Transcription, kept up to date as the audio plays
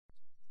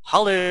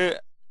Hello,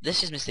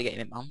 this is Mr.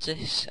 Gaming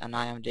Mantis, and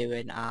I am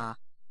doing our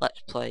Let's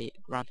Play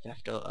Grand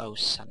Theft Auto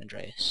San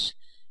Andreas.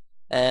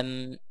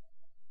 San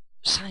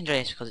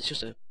Andreas because it's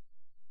just an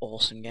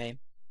awesome game,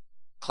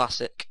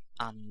 classic,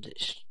 and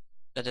it's,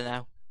 I don't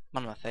know,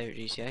 one of my favourite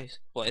GTAs.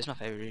 Well, it is my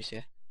favourite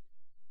GTA.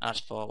 I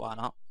just thought, why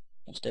not?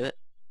 Let's do it.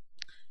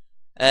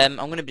 I'm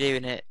going to be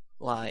doing it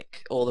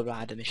like all the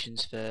rider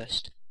missions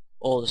first,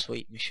 all the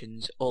sweep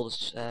missions, all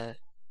the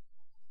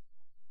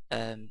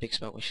big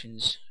smoke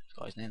missions. I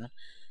forgot his name then.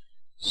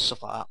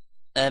 Stuff like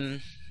that.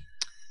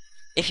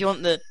 If you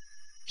want the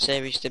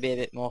series to be a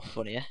bit more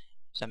funnier,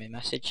 send me a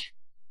message.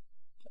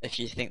 If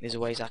you think there's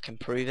ways I can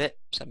improve it,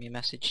 send me a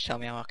message, tell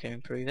me how I can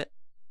improve it.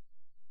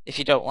 If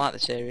you don't like the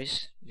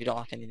series, if you don't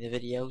like any of the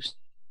videos,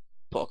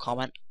 put a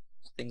comment,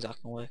 things I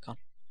can work on.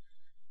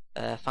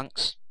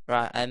 Thanks.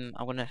 Right, I'm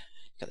gonna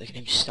get the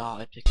game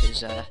started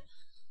because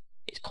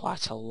it's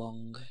quite a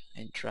long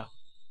intro.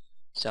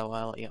 So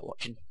I'll let you get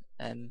watching.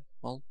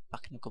 Well,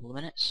 back in a couple of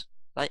minutes.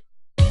 Bye.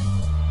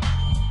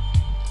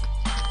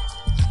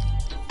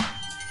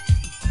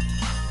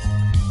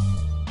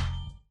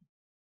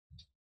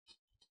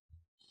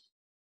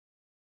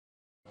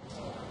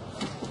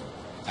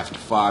 After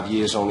 5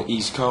 years on the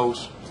East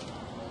Coast,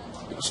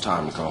 it was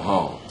time to go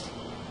home.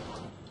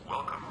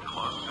 Welcome to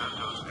Los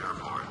Santos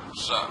Airport.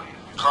 What's up?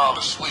 Carl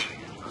is sweet.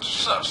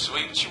 What's up,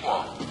 sweet? What you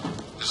want?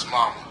 This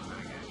mama.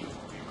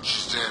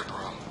 She's dead, bro.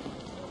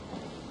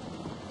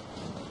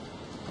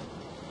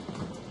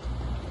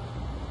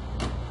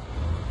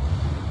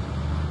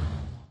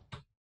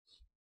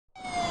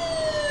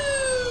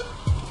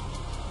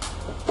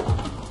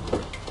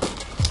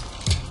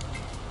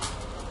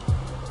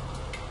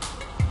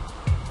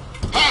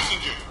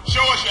 Passenger,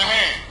 show us your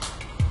hand.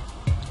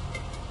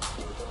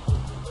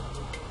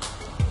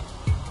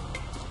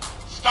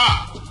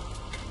 Stop.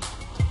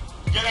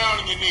 Get down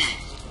on your knees.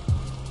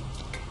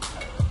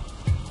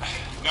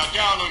 Now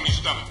down on your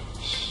stomach.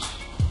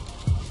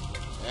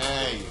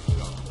 There you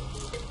go.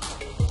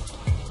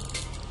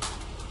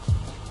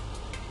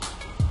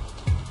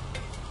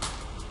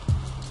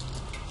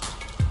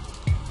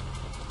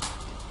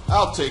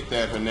 I'll take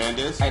that,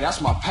 Hernandez. Hey,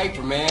 that's my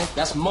paper, man.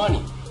 That's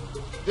money.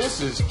 This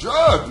is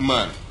drug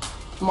money.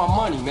 My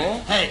money,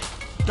 man. Hey,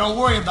 don't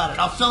worry about it.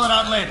 I'll fill it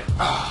out later.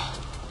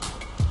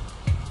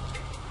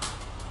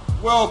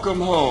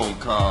 Welcome home,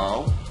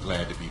 Carl.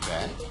 Glad to be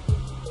back.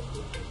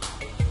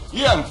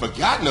 You haven't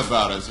forgotten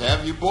about us,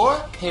 have you,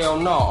 boy? Hell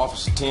no,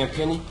 Officer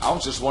Tenpenny. I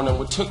was just wondering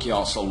what took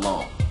y'all so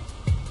long.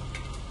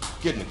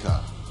 Get in the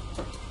car.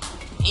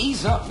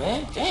 Ease up,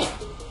 man. Damn.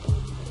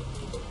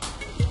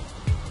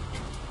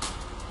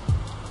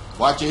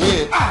 Watch your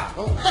head.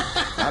 Oh,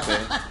 my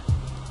bad.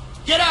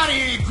 Get out of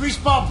here, you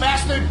greaseball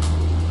bastard!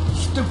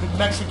 Stupid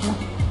Mexican.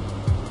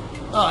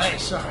 Oh, hey,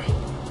 sorry.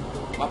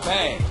 My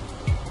bag.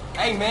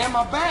 Hey, man,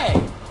 my bag.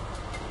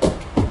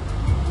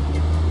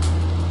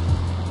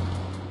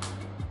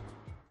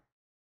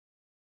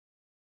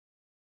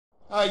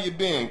 How you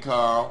been,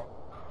 Carl?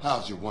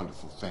 How's your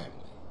wonderful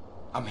family?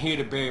 I'm here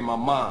to bury my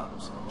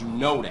moms. You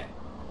know that.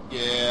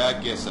 Yeah, I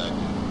guess I do.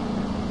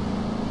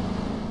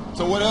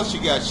 So what else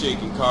you got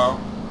shaking, Carl?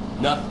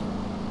 Nothing.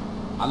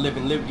 I live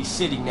in Liberty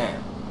City now.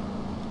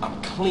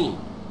 I'm clean.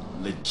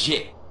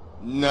 Legit.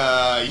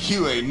 Nah,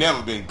 you ain't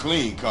never been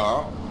clean,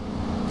 Carl.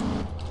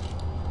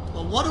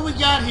 Well, what do we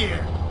got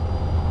here?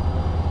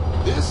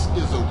 This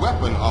is a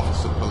weapon,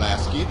 Officer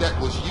Pulaski, that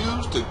was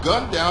used to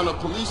gun down a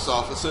police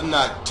officer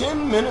not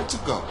 10 minutes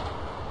ago.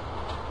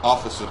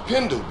 Officer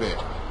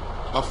Pendleberry.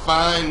 A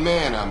fine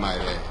man, I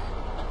might add.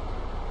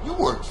 You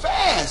work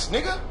fast,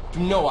 nigga. You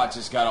know I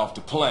just got off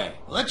the plane.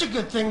 Well, that's a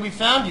good thing we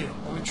found you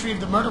and retrieved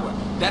the murder weapon.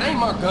 That ain't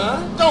my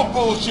gun. Don't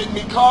bullshit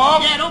me, Carl.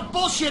 Yeah, don't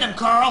bullshit him,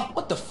 Carl.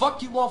 What the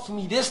fuck you want from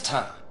me this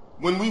time?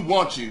 When we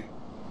want you,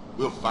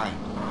 we'll find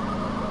you.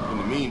 In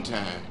the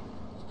meantime,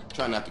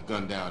 try not to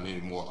gun down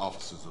any more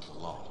officers of the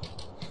law.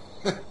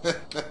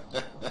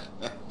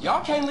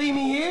 Y'all can't leave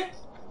me here.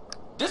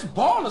 This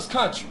baller's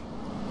country.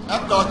 I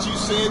thought you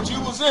said you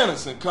was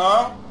innocent,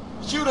 Carl.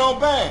 Shoot on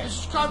bang.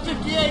 This is car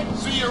 58.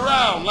 See you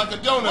around like a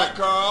donut,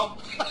 Carl.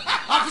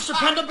 Officer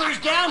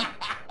Pendlebury's down.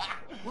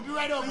 We'll be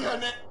right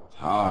over.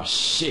 Oh,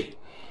 shit.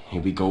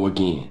 Here we go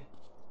again.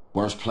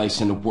 Worst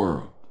place in the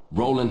world.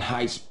 Rolling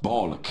Heights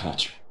baller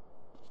country.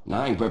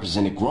 Now, I ain't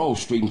represented Grove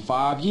Street in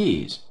 5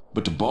 years,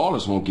 but the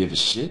ballers won't give a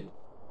shit.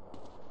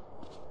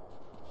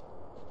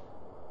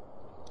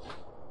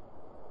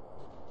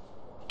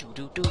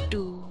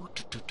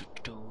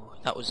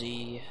 That was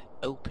the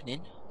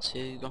opening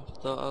to Grand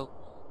Theft Auto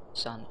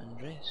San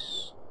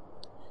Andreas.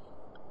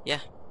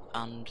 Yeah,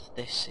 and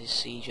this is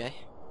CJ.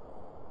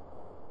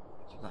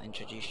 I've not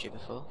introduced you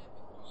before.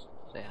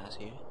 Say hi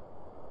to you.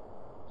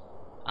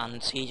 And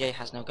CJ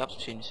has no gaps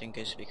between his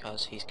fingers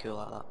because he's cool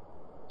like that.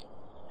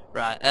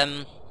 Right,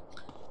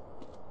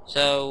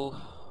 so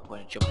I'm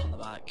gonna jump on the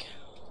bike.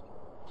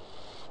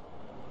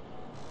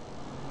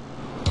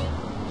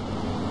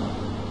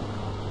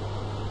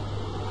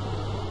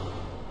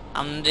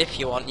 And if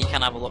you want, you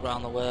can have a look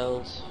around the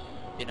world,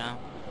 you know,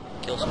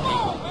 kill some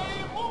people,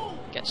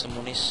 get some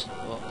monies,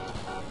 but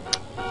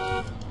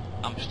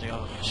I'm just gonna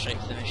go straight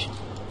for the mission.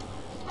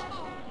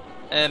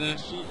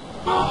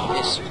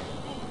 It's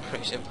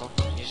pretty simple.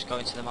 You just go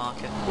into the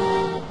marker,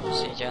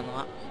 CJ on the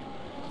map.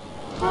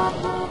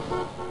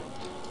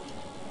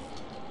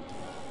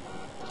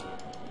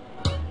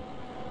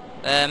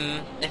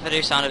 If I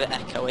do sound a bit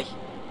echoey,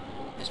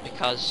 it's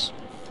because,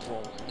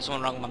 well, there's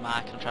something wrong with my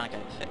mic and I'm trying to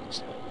get it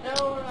fixed.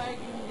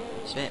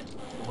 It's a bit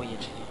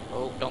weird.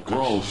 Oh, don't crash.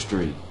 Grove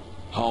Street.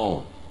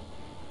 Home.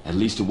 At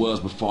least it was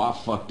before I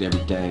fucked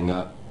everything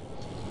up.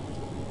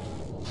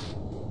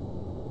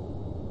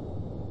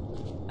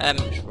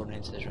 Just running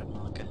into this red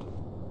marker.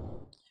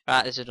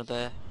 Right, there's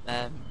another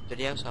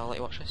video, so I'll let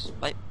you watch this.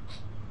 Bye.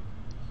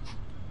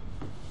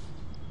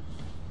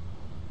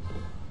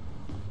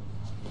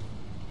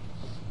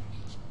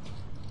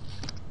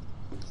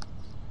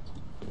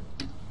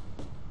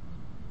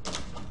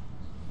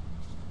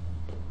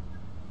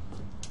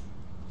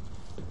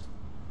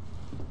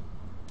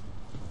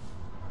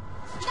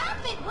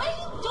 Stop it! What are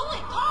you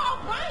doing? Carl,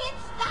 Brian,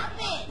 stop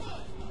it!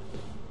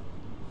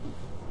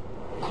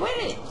 Quit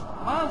it!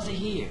 Moms are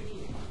here.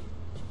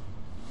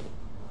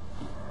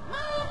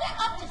 Mom, they're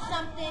up to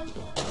something.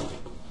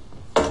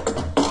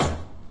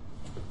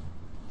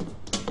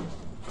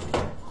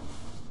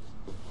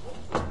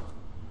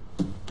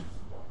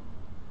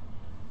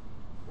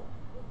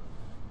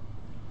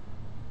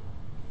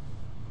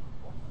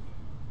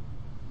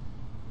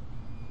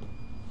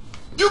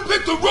 You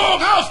picked the wrong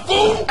house,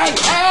 fool! Hey,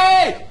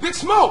 hey! Big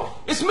Smoke!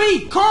 It's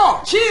me,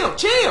 Carl! Chill,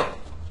 chill!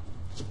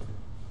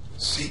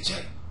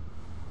 CJ.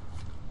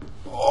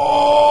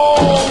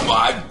 Oh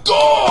my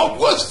God!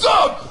 What's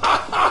up?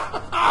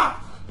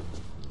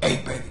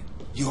 Hey, baby,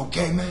 you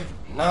okay, man?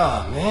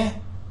 Nah,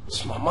 man.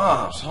 It's my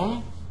mom's,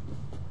 homie.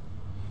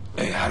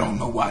 Hey, I don't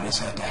know why this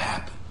had to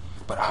happen,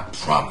 but I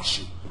promise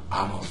you,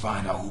 I'm gonna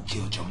find out who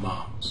killed your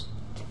moms.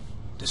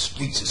 The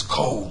streets is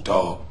cold,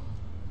 dog.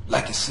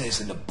 Like it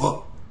says in the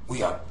book,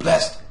 we are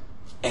blessed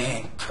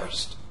and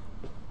cursed.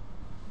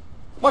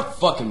 What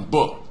fucking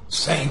book?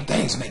 Same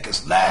things make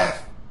us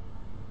laugh,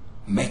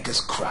 make us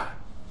cry.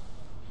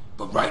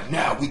 But right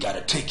now, we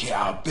gotta take care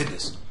of our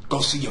business. Go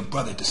see your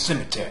brother at the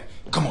cemetery.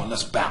 Come on,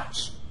 let's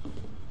bounce.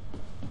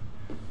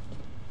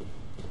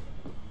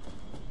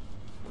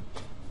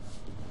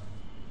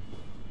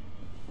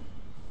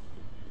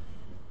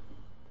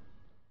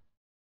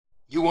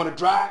 You wanna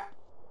drive?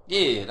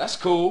 Yeah, that's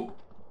cool.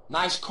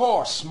 Nice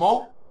car,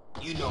 Smoke.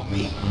 You know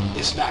me,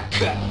 it's not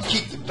cut.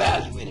 Keep the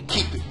value in it,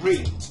 keep it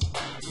real.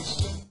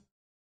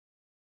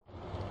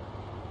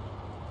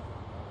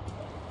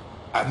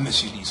 I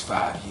miss you these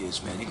 5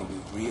 years, man. You're gonna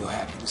be real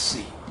happy to see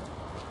you.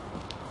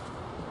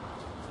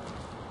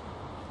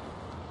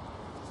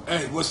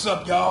 Hey, what's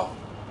up, y'all?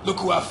 Look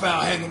who I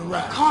found hanging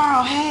around.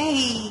 Carl,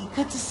 hey,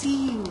 good to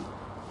see you.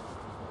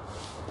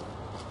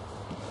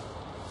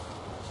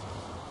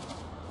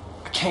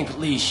 I can't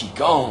believe she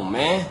gone,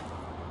 man.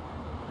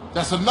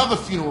 That's another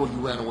funeral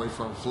you ran away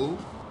from, fool.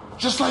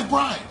 Just like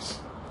Brian's.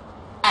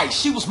 Hey,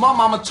 she was my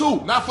mama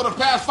too. Not for the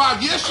past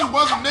 5 years she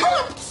wasn't,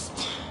 nigga.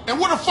 And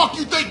where the fuck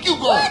you think you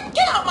going? What?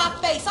 Get out my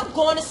face. I'm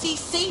going to see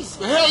Caesar.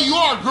 The hell you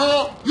are,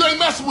 girl. You ain't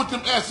messing with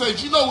them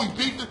essays. You know we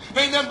beat them.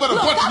 They ain't nothing but a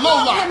Look, bunch of that little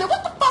lowlife. woman,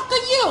 what the fuck are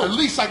you? At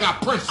least I got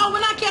principles. Oh,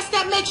 and I guess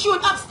that makes you an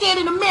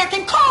upstanding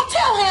American. Carl,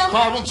 tell him.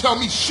 Carl, don't tell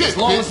me shit, As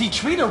long bitch. as he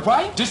treat her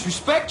right,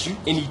 disrespect you,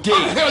 and he How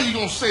the did. hell you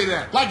gonna say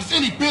that? Like it's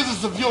any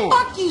business of yours.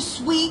 Fuck you,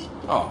 sweet.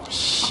 Oh,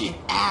 shit. Here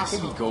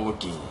Asshole. we go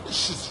again. This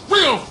shit's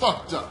real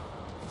fucked up.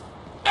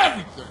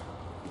 Everything.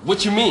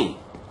 What you mean?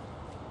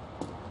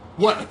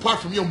 What, apart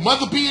from your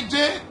mother being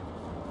dead?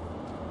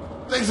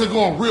 Things are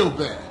going real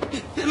bad.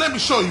 Here, let me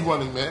show you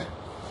running, man.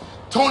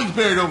 Tony's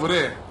buried over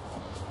there.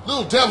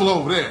 Little devil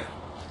over there.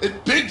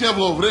 And big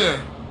devil over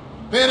there.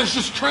 Man, it's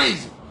just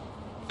crazy.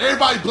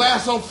 Everybody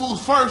blasts on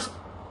fools first,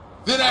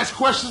 then ask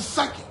questions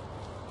second.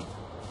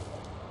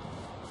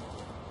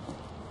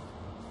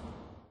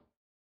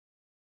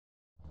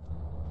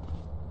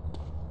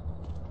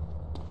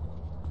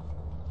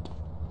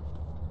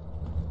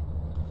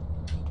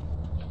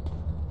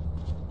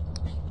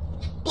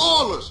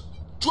 Ballers!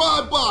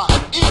 Drive-by!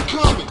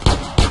 Incoming!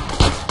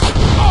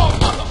 Oh,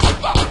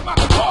 motherfucker! My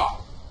car!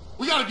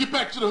 We gotta get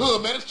back to the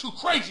hood, man. It's too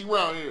crazy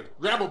around here.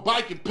 Grab a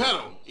bike and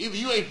pedal. Either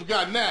you ain't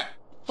forgotten that.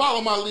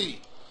 Follow my lead.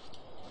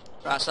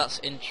 Right, so that's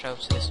the intro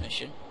to this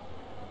mission.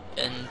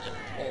 And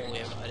all we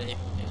have got to do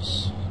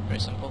is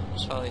pretty simple.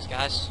 Just follow these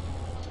guys.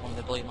 One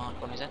with the blue mark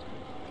on his head.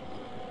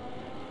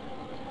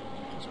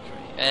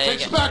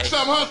 Takes back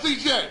some, huh,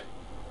 CJ?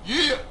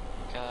 Yeah.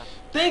 Car.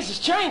 Things has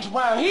changed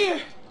around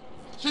here.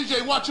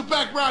 CJ, watch your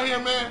back around here,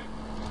 man.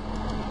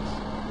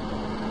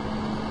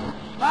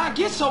 Why'd I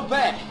get so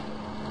bad?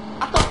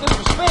 I thought this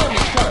was family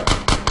church.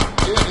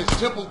 Yeah, it's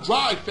Temple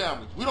Drive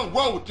families. We don't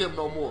roll with them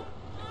no more.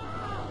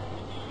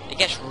 It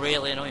gets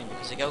really annoying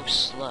because they go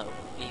slow,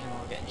 even when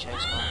we're getting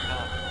chased by a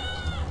car.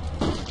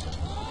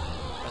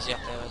 Where's he up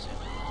there, where's he?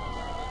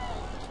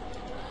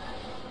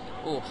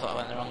 Ooh, I thought I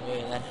went the wrong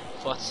way then.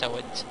 Thought I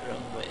went the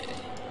wrong way.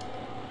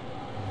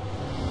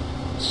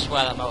 I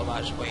swear that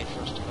motorbike just waited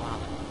for us to come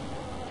out.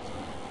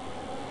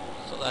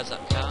 So there's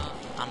that car.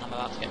 And I'm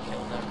about to get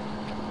killed there.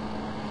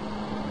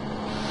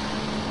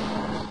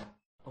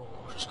 Oh,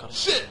 just got it.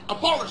 Shit! A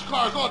polish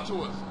car's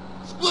onto us!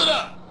 Split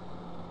up!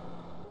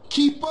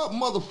 Keep up,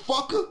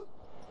 motherfucker!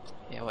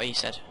 Yeah, what he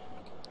said.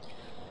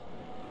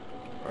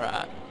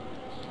 Right.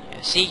 Yeah,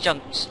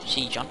 CJ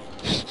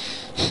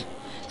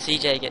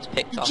gets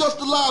picked You're off. just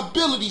a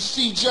liability,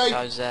 CJ!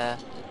 Because,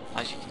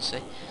 as you can see,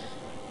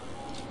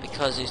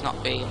 because he's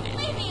not being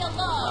Leave me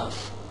alone.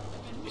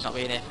 he's not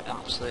being here for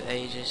absolute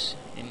ages,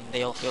 and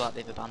they all feel like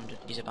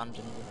he's abandoned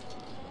them.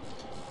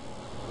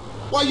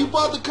 Why you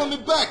bother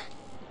coming back?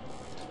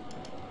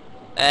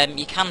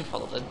 You can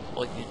follow them,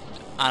 or you,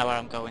 I know where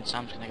I'm going, so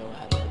I'm just gonna go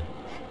ahead.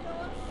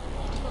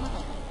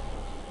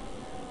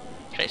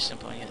 Pretty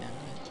simple when you get the end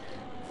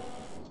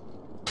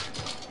of it.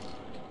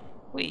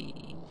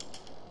 Whee!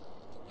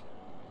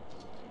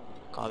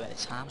 Got a bit of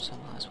time, so I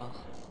might as well.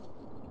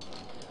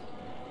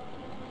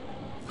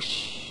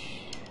 Whoosh.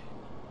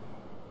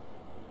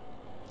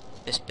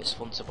 This bit's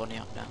fun to bunny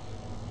up now.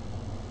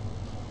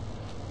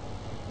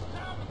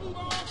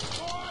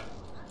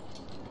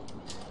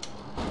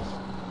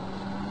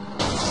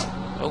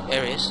 Oh,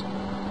 there he is.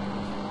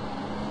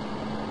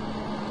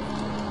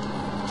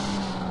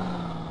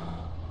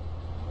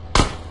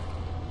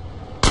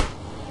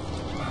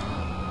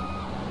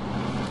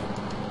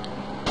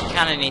 You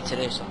kinda need to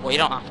do something. Well, you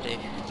don't have to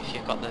if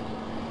you've got the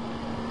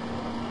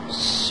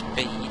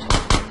speed.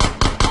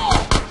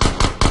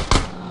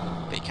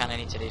 But you kinda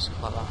need to do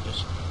something like that,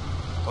 just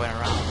going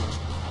around.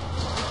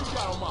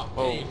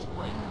 Whoa.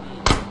 We're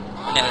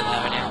nearly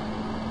there, now.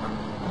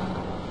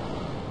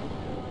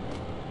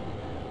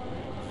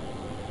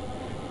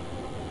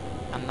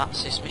 And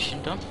that's this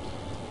mission done.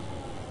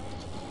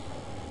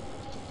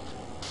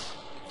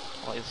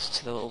 What is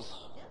to the little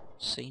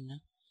scene now?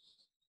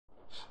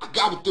 I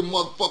got with them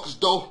motherfuckers,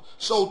 though.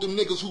 Showed them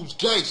niggas who's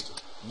gangster.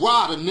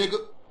 Ride a nigga.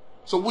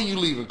 So when you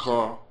leaving,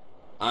 Carl?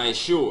 I ain't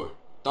sure.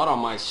 Thought I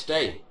might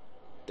stay.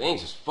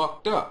 Things is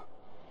fucked up.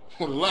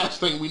 Well, the last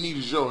thing we need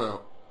is your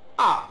help.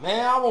 Ah,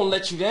 man, I won't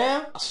let you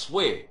down. I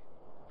swear.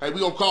 Hey,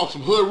 we gonna call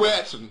some hood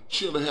rats and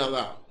chill the hell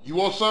out. You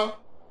want some?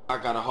 I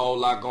got a whole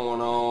lot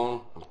going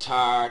on. I'm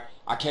tired.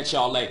 I'll catch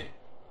y'all later.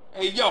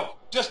 Hey, yo,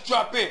 just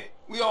drop in.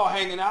 We all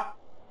hanging out.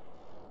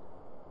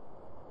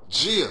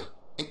 Gia,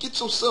 and get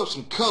yourself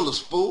some colors,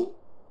 fool.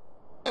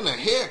 And a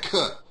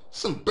haircut.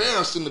 It's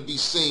embarrassing to be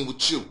seen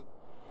with you.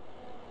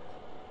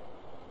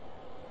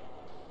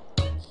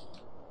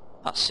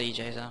 That's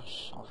CJ's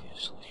house,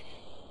 obviously.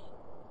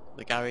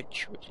 The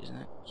garage, which is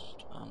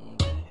next,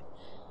 and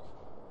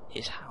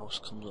his house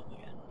comes up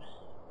again.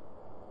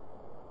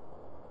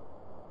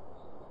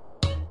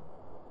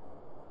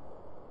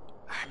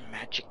 I'm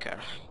magical.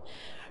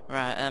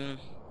 Right,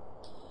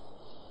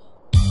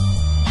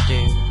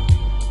 do.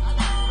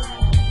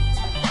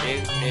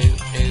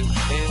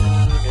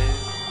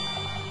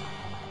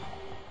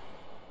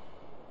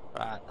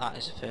 Right, that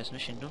is the first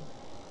mission done.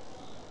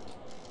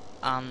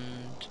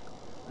 And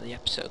the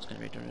episode's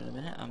going to be done in a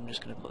minute. I'm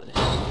just going to put this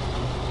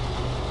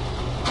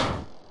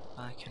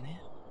back in here.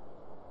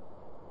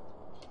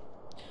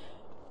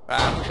 Right,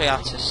 I'm going to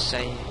have to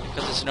save,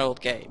 because it's an old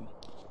game,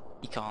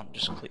 you can't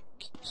just click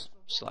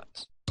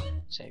select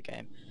save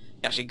game.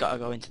 You actually got to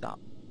go into that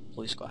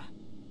blue square,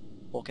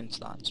 walk into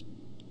that.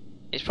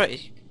 It's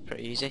pretty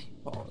easy.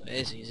 Well, it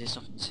is easy, it's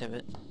nothing to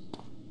it.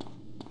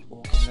 Just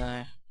walk in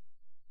there,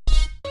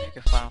 pick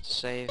a file to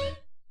save,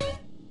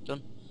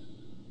 done.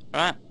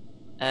 Right,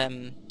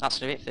 that's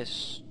gonna be it for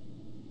this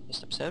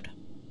episode.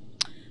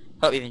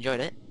 Hope you've enjoyed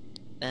it.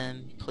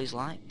 Please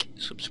like,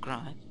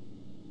 subscribe,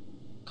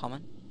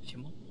 comment if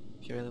you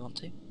really want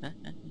to.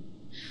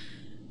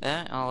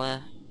 Yeah,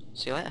 I'll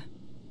see you later.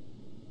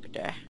 Good day.